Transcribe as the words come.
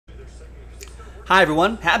Hi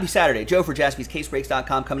everyone, happy Saturday. Joe for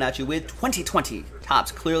jaspyscasebreaks.com coming at you with 2020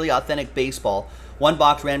 Topps Clearly Authentic Baseball. One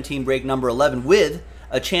box random team break number 11 with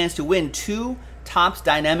a chance to win 2 Topps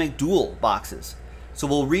Dynamic Duel boxes. So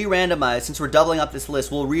we'll re-randomize, since we're doubling up this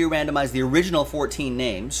list, we'll re-randomize the original 14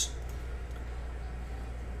 names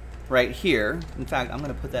right here. In fact, I'm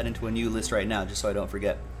going to put that into a new list right now just so I don't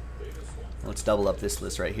forget. Let's double up this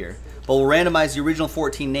list right here. But we'll randomize the original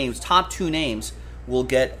 14 names. Top 2 names will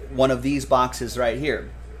get one of these boxes right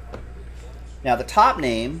here. Now the top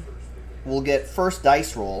name will get first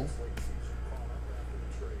dice roll,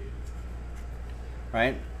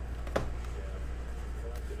 right?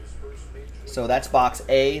 So that's box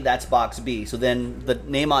A, that's box B. So then the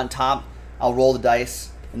name on top, I'll roll the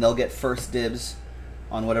dice and they'll get first dibs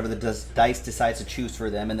on whatever the dice decides to choose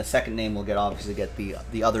for them, and the second name will obviously get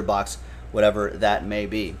the other box, whatever that may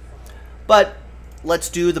be. But let's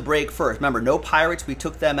do the break first. Remember, no Pirates. We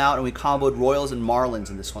took them out and we comboed Royals and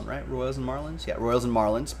Marlins in this one, right? Royals and Marlins? Yeah, Royals and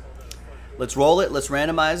Marlins. Let's roll it. Let's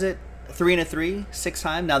randomize it. 3 and a 3, 6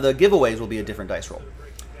 times. Now the giveaways will be a different dice roll.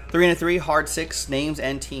 3 and a 3, hard 6, names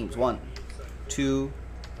and teams. 1, 2,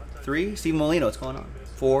 3. Steve Molino, what's going on?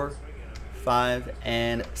 4, 5,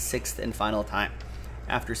 and 6th and final time.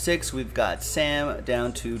 After 6, we've got Sam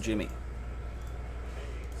down to Jimmy.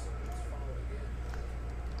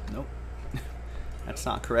 Nope. That's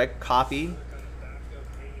not correct. Copy.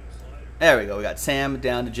 There we go. We got Sam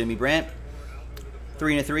down to Jimmy Brandt.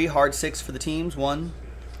 3 and a 3, hard 6 for the teams. 1,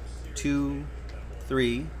 2,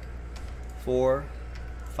 3, 4,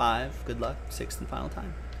 5. Good luck. 6th and final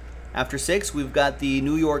time. After 6, we've got the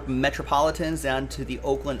New York Metropolitans down to the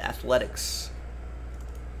Oakland Athletics.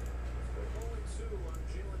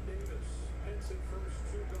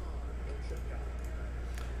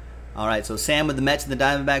 All right, so Sam with the Mets and the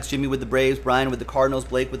Diamondbacks, Jimmy with the Braves, Brian with the Cardinals,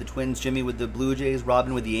 Blake with the Twins, Jimmy with the Blue Jays,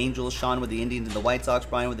 Robin with the Angels, Sean with the Indians and the White Sox,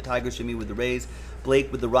 Brian with the Tigers, Jimmy with the Rays,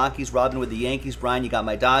 Blake with the Rockies, Robin with the Yankees, Brian, you got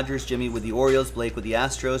my Dodgers, Jimmy with the Orioles, Blake with the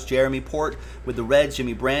Astros, Jeremy Port with the Reds,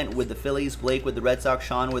 Jimmy Brandt with the Phillies, Blake with the Red Sox,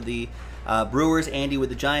 Sean with the Brewers, Andy with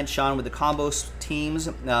the Giants, Sean with the combo teams,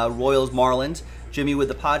 Royals, Marlins, Jimmy with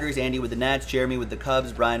the Padres, Andy with the Nats, Jeremy with the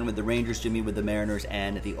Cubs, Brian with the Rangers, Jimmy with the Mariners,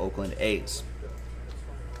 and the Oakland A's.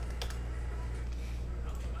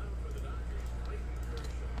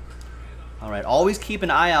 All right, always keep an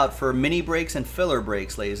eye out for mini breaks and filler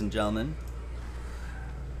breaks, ladies and gentlemen.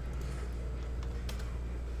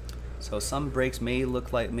 So some breaks may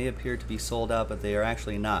appear to be sold out, but they are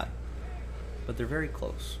actually not. But they're very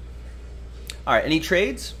close. All right, any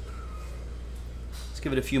trades? Let's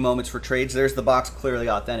give it a few moments for trades. There's the box Clearly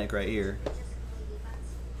Authentic right here.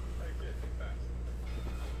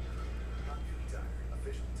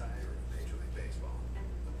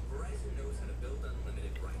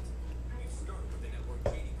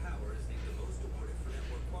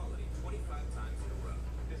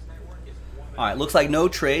 All right, looks like no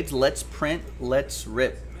trades. Let's print, let's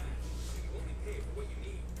rip.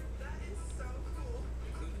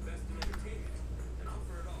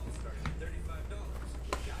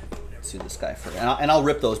 Let's do this guy first. And I'll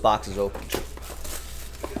rip those boxes open too,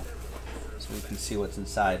 so we can see what's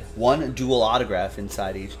inside. One dual autograph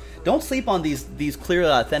inside each. Don't sleep on these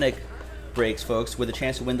Clearly Authentic breaks, folks, with a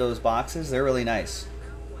chance to win those boxes. They're really nice.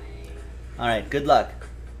 All right, good luck.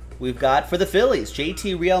 We've got, for the Phillies,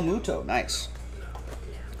 JT Realmuto. Nice.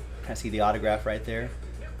 Kind of see the autograph right there.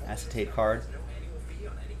 Acetate card.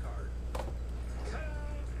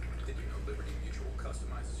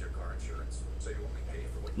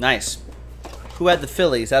 Nice. Who had the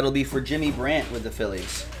Phillies? That'll be for Jimmy Brandt with the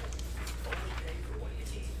Phillies.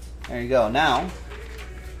 There you go. Now,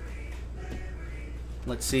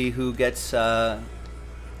 let's see who gets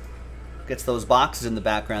those boxes in the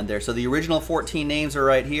background there. So the original 14 names are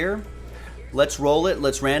right here. Let's roll it.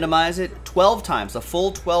 Let's randomize it 12 times. A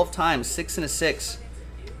full 12 times. 6 and a 6.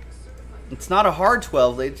 It's not a hard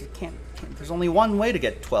 12. There's only one way to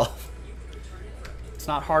get 12. It's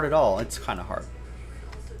not hard at all. It's kind of hard.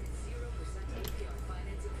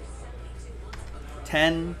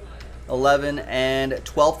 10, 11, and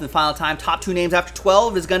 12th and final time. Top 2 names after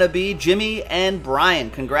 12 is going to be Jimmy and Brian.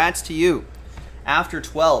 Congrats to you. After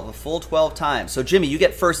 12, a full 12 times. So Jimmy, you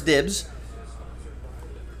get first dibs.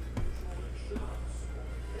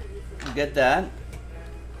 You get that.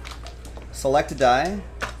 Select a die.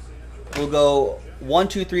 We'll go 1,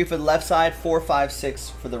 2, 3 for the left side, 4, 5, 6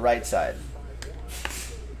 for the right side.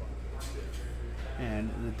 And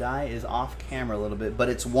the die is off camera a little bit, but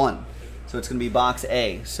it's 1. So it's going to be box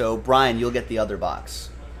A. So Brian, you'll get the other box.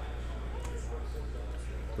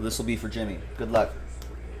 So this will be for Jimmy. Good luck.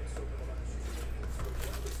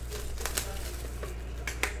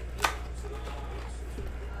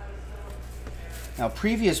 Now,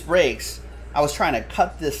 previous breaks, I was trying to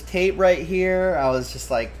cut this tape right here. I was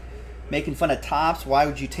just like making fun of Topps. Why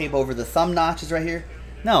would you tape over the thumb notches right here?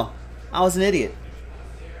 No, I was an idiot.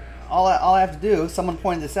 All I have to do, someone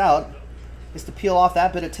pointed this out, is to peel off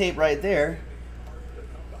that bit of tape right there.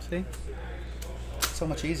 See? So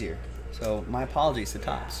much easier. So my apologies to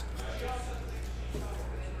Topps.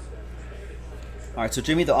 All right, so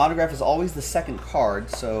Jimmy, the autograph is always the second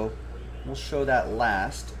card, so we'll show that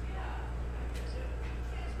last.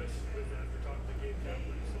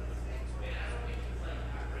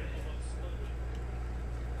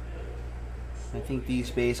 I think these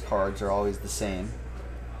base cards are always the same.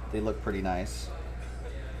 They look pretty nice.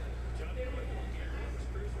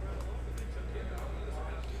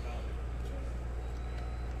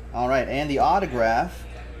 All right, and the autograph.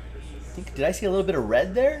 Did I see a little bit of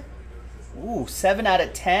red there? Ooh, 7 out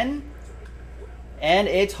of 10. And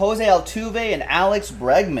it's Jose Altuve and Alex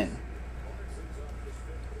Bregman.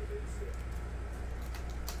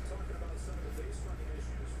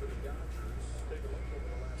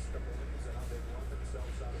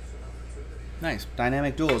 Nice.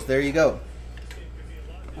 Dynamic duels. There you go.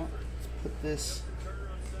 Oh, let's put this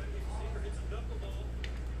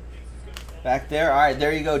back there. All right,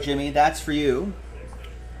 there you go, Jimmy. That's for you.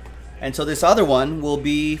 And so this other one will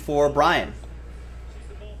be for Brian.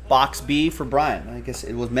 Box B for Brian. I guess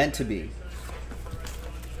it was meant to be.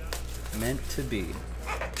 Meant to be.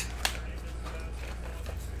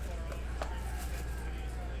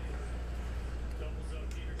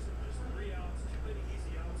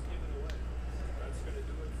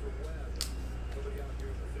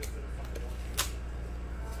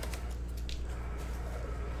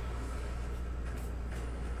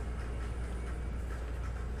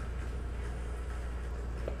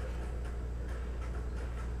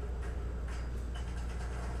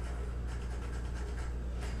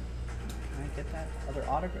 Get that other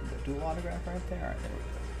autograph, the dual autograph right there. All right, there we go.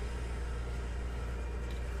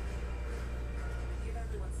 Give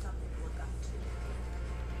everyone something to look up to.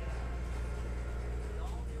 The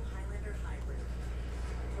all-new Highlander Hybrid.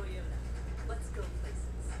 Toyota. Let's go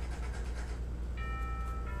places.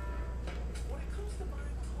 When it comes to buying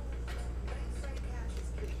a home, banks say cash is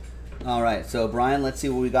king. All right, so Brian, let's see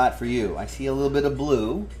what we got for you. I see a little bit of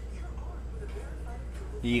blue.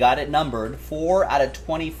 You got it numbered. 4 out of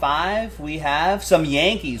 25. We have some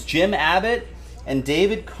Yankees. Jim Abbott and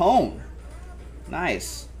David Cone.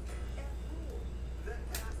 Nice.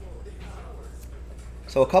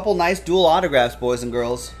 So a couple nice dual autographs, boys and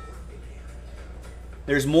girls.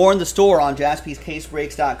 There's more in the store on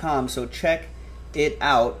jaspyscasebreaks.com, so check it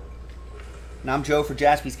out. And I'm Joe for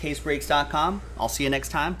jaspyscasebreaks.com. I'll see you next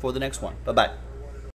time for the next one. Bye-bye.